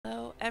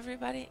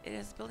everybody, it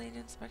is Building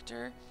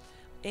Inspector,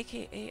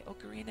 aka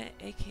Ocarina,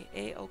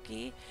 aka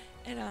Oki,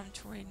 and I'm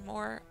touring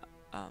more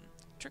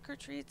Trick or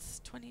Treats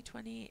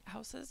 2020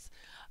 houses.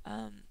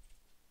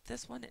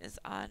 This one is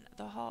on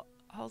the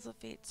Halls of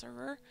Fate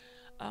server.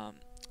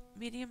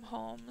 Medium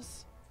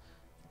homes.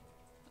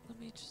 Let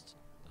me just.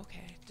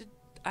 Okay, did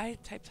I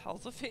typed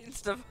Halls of Fate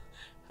instead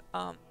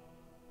of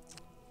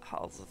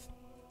Halls of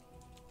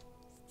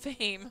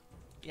Fame?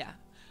 Yeah.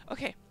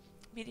 Okay.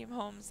 Medium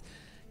homes.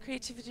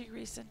 Creativity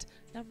Recent,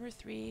 number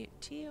 3,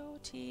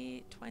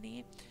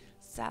 ToT20,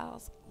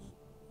 Sal's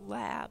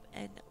Lab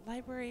and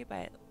Library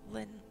by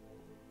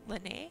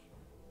Linnlyna.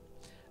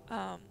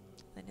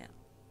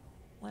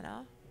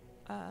 Linnlyna.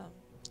 The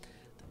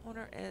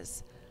owner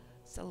is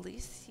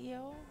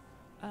Salicio,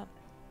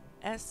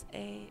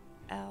 Salicio.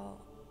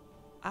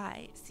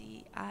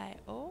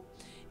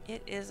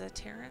 It is a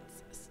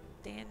Terrace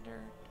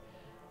standard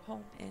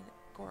home in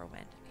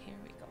Gorowyn. Here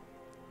we go.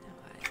 Now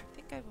I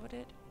think I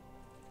voted.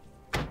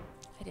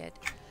 I did.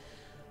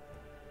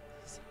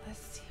 So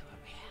let's see what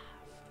we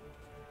have.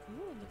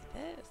 Ooh, look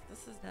at this.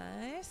 This is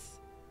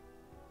nice.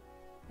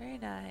 Very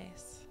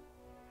nice.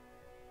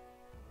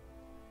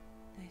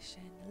 Nice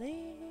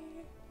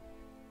chandelier.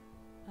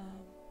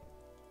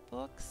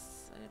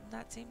 Books. I've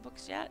not seen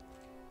books yet.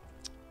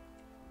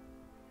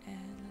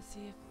 And let's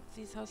see if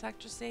these house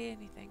actors say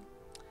anything.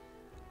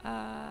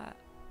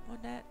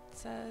 Monette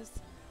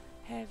says,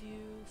 "Have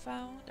you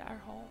found our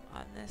home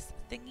on this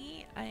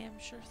thingy? I am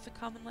sure the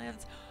common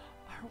lands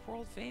are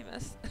world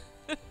famous."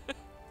 It's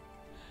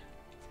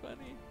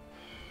funny.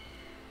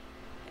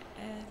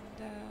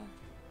 And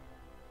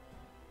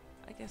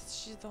I guess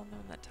she's the only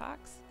one that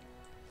talks.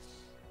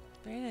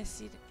 Very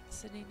nice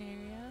sitting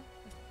area.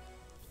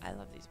 I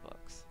love these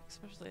books,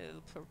 especially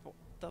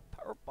the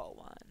purple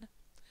one.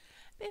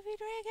 Baby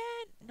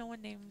dragon! No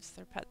one names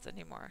their pets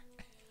anymore.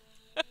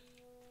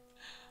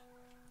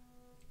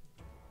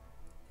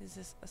 Is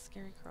this a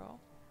scary crow?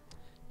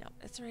 No,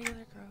 it's a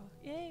regular crow.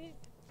 Yay!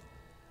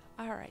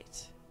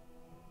 Alright.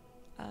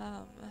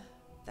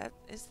 That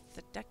is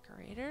the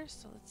Decorator,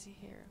 so let's see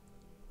here.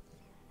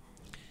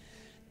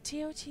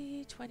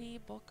 ToT20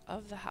 Book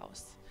of the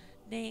House.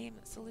 Name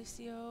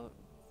Salicio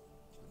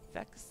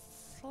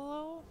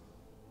Vexlo.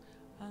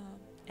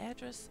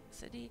 Address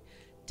City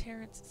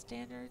Terrace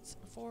Standards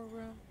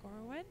 4-room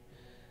Gorowyn.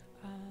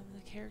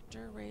 The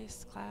character,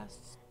 race,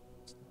 class,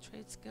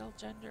 trade skill,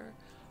 gender,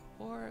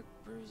 or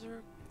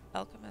bruiser,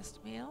 alchemist,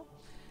 male.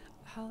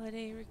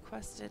 Holiday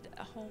requested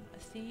a home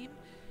theme.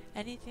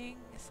 Anything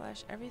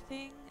 /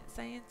 everything.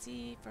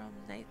 Science-y from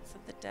Knights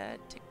of the Dead,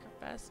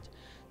 Tinkerfest.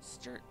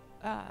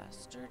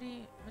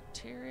 Sturdy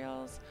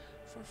materials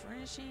for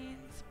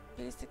furnishings.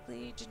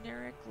 Basically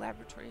generic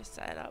laboratory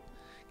setup.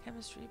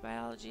 Chemistry,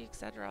 biology,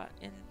 etc.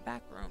 in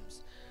back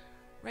rooms.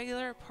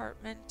 Regular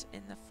apartment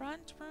in the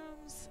front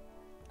rooms.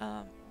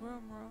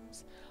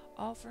 Rooms.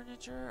 All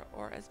furniture,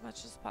 or as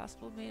much as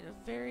possible, made of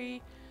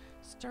very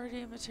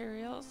sturdy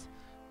materials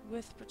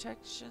with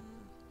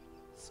protections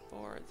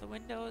for the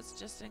windows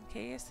just in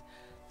case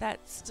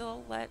that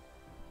still let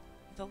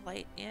the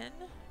light in.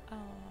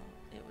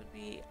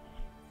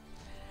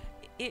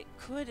 It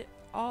could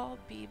all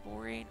be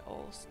boring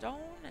old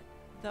stone,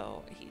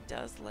 though he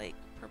does like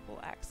purple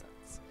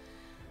accents.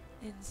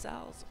 In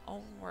Sal's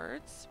own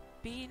words,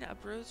 being a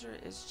bruiser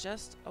is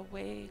just a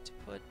way to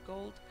put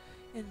gold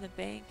in the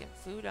bank and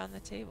food on the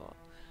table.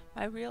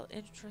 My real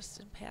interest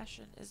and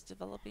passion is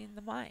developing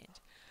the mind.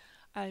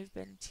 I've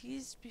been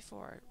teased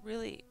before,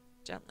 really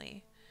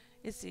gently,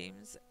 it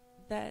seems,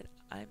 that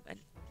I'm a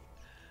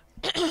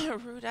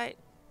Rudite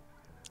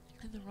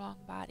in the wrong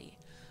body.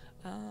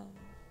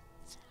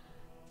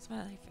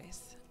 Smiley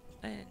face.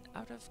 And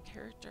out of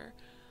character,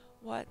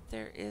 what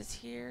there is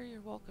here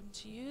you're welcome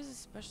to use,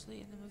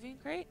 especially in the moving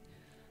crate.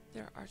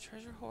 There are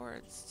treasure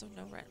hoards, so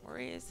no rent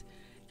worries,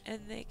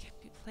 and they can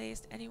be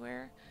placed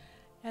anywhere,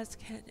 as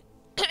can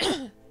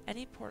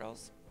any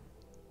portals,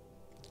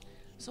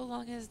 so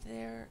long as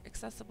they're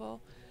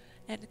accessible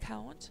and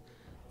count.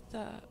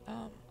 The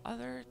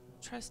other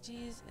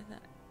trustees in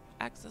the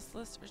access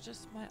list are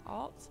just my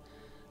alts.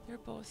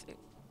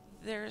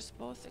 There's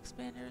both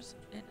expanders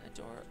and a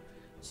door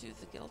to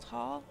the guild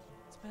hall.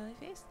 Smiley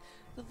face.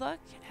 Good luck.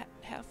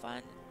 Have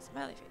fun.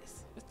 Smiley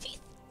face with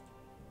teeth.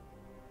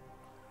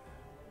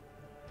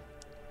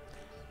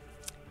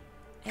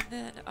 And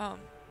then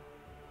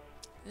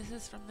this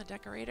is from the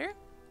Decorator.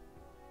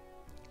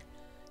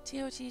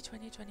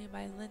 ToT2020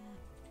 by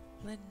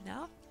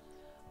Linnlyna.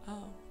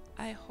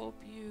 I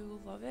hope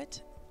you love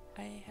it.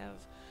 I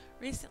have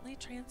recently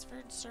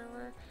transferred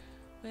server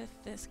with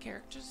this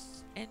character,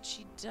 and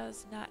she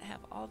does not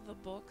have all the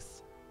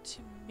books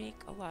to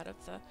make a lot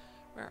of the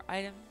rare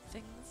item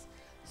things,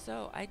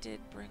 so I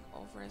did bring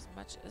over as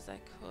much as I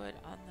could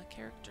on the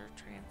character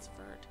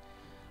transferred.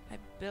 I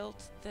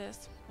built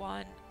this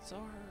one, so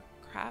her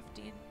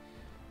crafting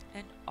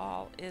and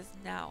all is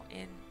now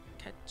in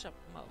catch-up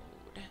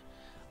mode.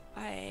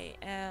 I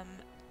am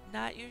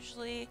not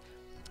usually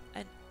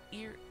an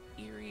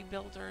eerie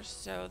builder,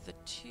 so the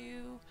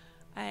two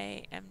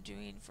I am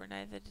doing for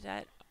Night of the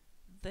Dead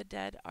the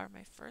dead are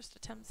my first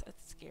attempts at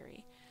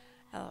scary.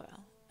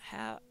 LOL.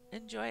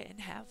 Enjoy and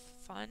have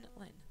fun,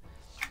 Lynn.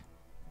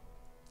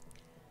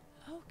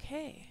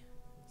 Okay.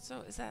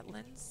 So is that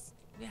Lynn's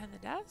behind the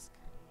desk?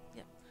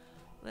 Yep.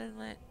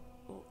 Linnlyna.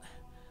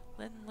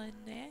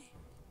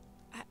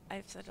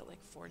 I've said it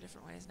like 4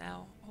 different ways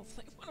now.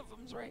 Hopefully one of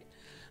them's right.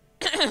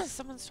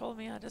 Someone's told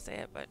me how to say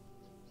it, but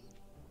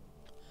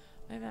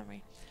my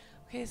memory.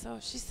 Okay, so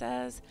she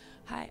says,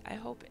 "Hi, I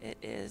hope it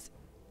is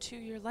to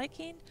your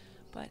liking,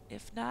 but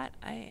if not,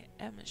 I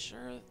am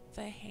sure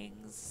the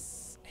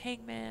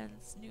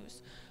hangman's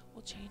news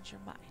will change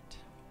your mind."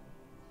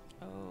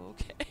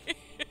 Okay. Here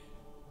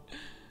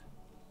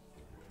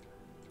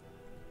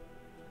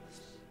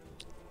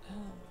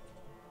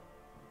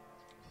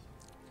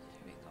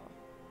we go.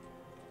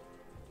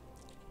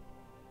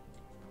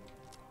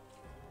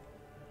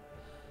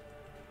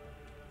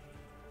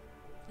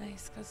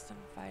 Nice custom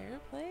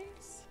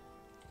fireplace.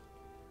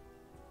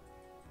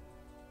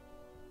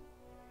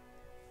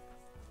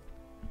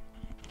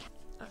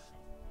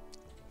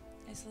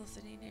 Nice little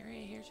sitting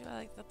area here too. I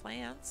like the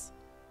plants.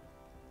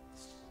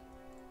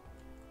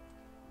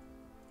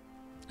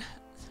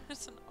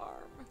 There's an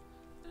arm.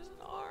 There's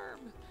an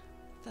arm.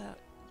 The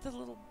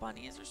little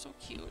bunnies are so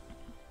cute.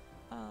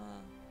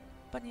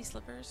 Bunny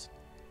slippers.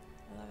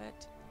 I love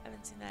it. I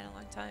haven't seen that in a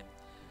long time.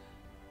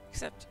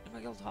 Except in my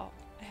guild hall,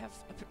 I have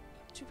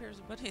 2 pairs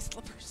of bunny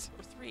slippers,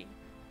 or 3.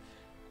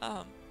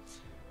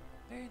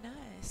 Very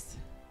nice.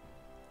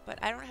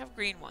 But I don't have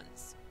green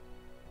ones.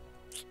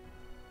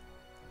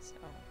 So.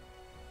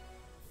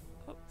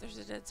 Oh, there's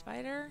a dead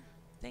spider.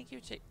 Thank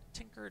you,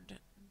 Tinkered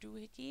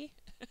Doohickey.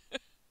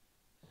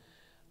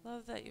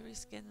 Love that you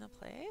reskinned the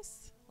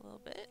place a little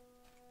bit.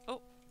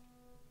 Oh,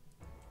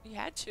 you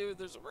had to.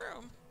 There's a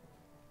room.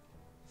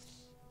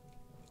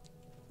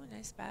 Oh,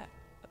 nice a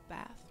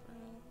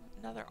bathroom.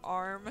 Another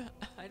arm.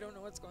 I don't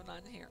know what's going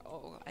on here.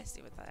 Oh, I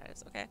see what that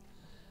is. Okay.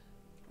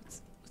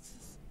 What's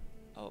this?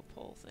 Oh,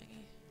 pole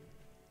thingy.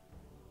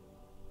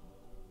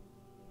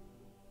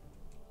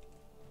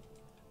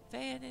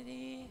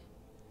 Vanity.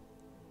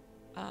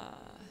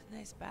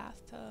 Nice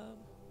bathtub.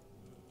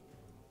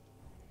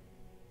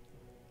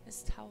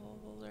 Nice towel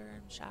holder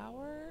and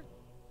shower.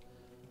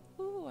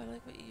 Ooh, I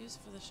like what you use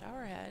for the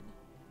shower head.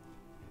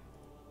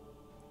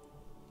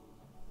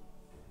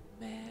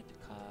 Mad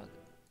Cog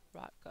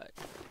Rot Gut.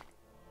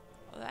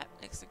 Oh, that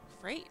makes a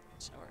great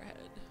shower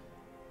head.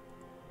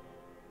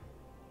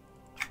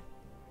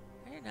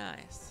 Very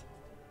nice.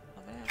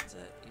 I'm gonna have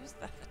to use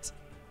that.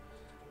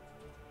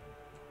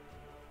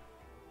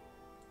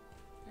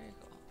 Very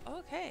cool.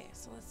 Okay,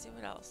 so let's see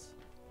what else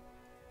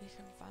we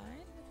can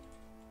find.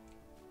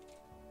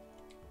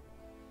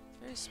 It's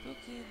very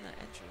spooky in the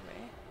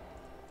entryway.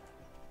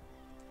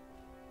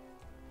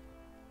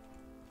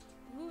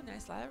 Ooh,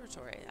 nice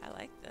laboratory. I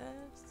like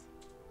this.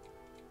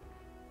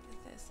 Look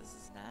at this. This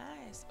is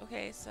nice.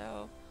 Okay,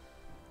 so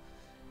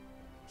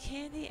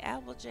Candy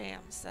Apple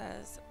Jam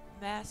says,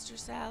 "Master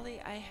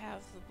Sally, I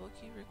have the book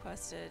you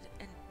requested."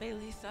 And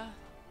Bayletha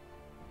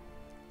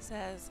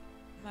says,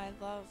 "My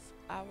love,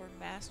 our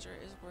master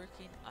is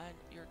working on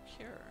your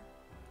cure."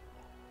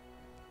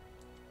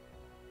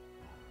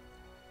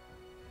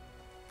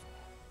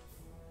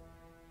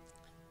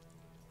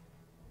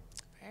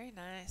 Very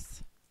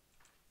nice.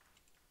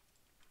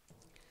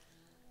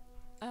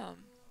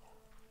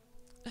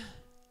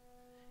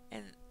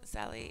 And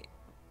Sally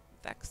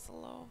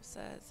Vexelo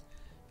says,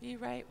 "Be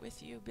right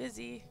with you,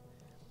 busy."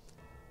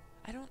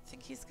 I don't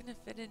think he's gonna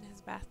fit in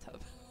his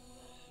bathtub.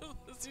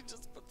 Unless he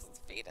just puts his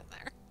feet in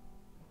there.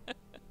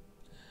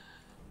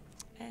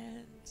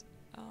 And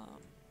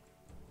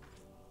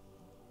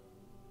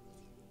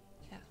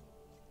yeah,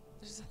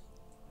 there's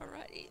a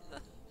rat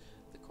eating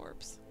the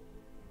corpse.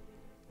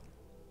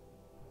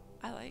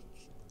 I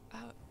like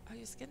how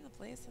you skin the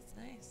place. That's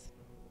nice.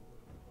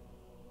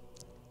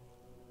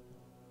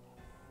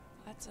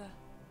 Lots of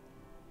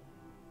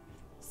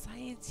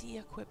sciencey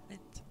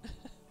equipment.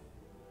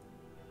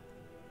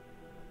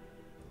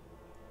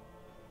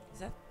 Is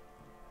that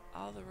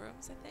all the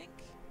rooms, I think?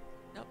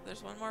 Nope,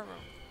 there's one more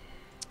room.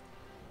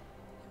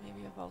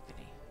 Maybe a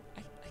balcony.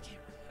 I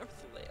can't remember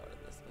the layout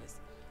of this place.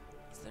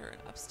 Is there an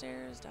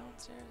upstairs,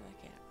 downstairs? I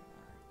can't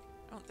remember.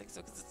 I don't think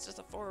so, because it's just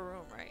a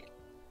 4-room, right?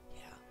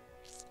 Yeah.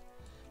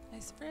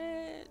 Nice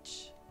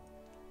fridge.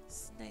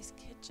 Nice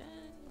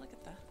kitchen. Look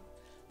at that.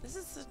 This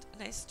is a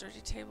nice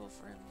sturdy table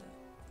for him to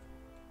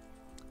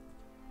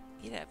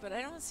eat at, but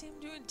I don't see him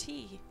doing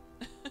tea.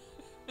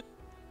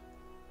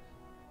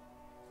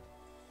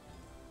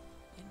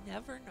 You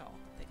never know.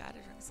 They gotta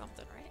drink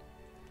something, right?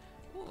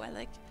 Ooh, I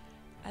like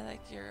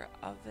your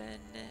oven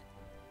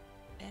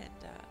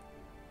and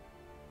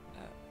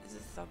is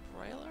this a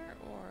broiler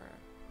or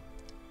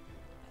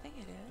I think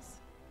it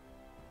is.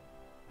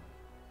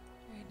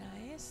 Very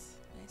nice.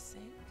 Nice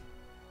sink.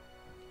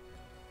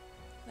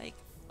 Like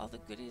all the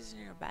goodies in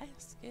your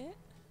basket.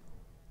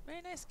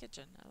 Very nice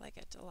kitchen. I like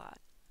it a lot.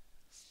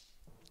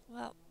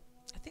 Well,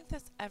 I think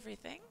that's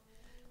everything.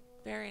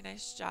 Very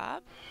nice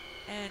job.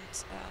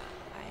 And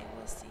I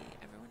will see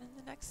everyone in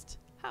the next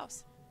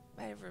house. Bye.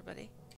 Bye, everybody.